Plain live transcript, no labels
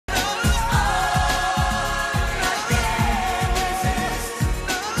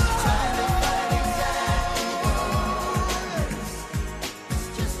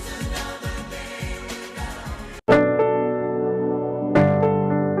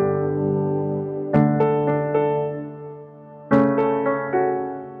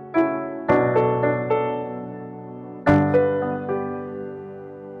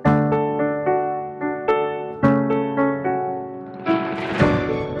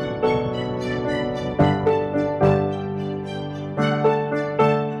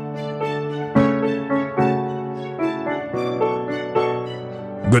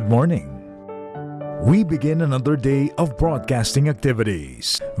morning. We begin another day of broadcasting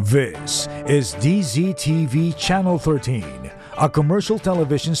activities. This is DZTV Channel 13, a commercial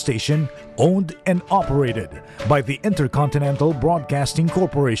television station owned and operated by the Intercontinental Broadcasting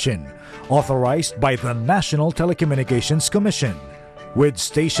Corporation, authorized by the National Telecommunications Commission, with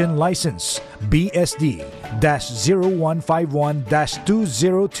station license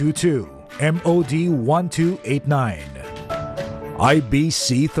BSD-0151-2022, MOD 1289.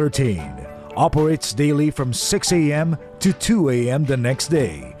 IBC 13 operates daily from 6 a.m. to 2 a.m. the next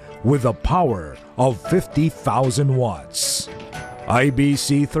day with a power of 50,000 watts.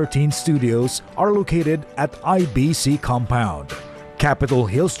 IBC 13 studios are located at IBC Compound, Capitol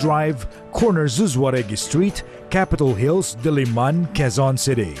Hills Drive, corner Zuzwaregi Street, Capitol Hills, Diliman, Quezon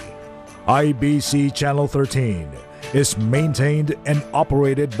City. IBC Channel 13 is maintained and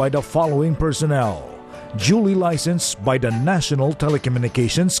operated by the following personnel, duly licensed by the National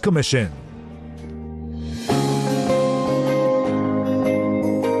Telecommunications Commission.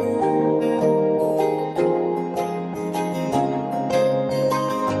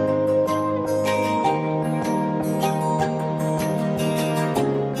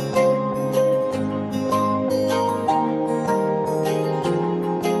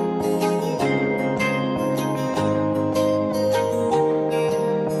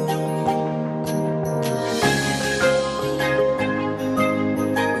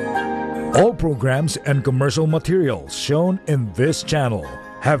 All programs and commercial materials shown in this channel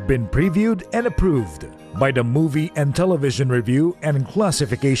have been previewed and approved by the Movie and Television Review and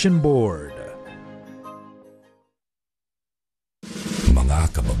Classification Board.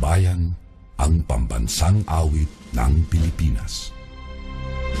 Mga kababayan, ang pambansang awit ng Pilipinas.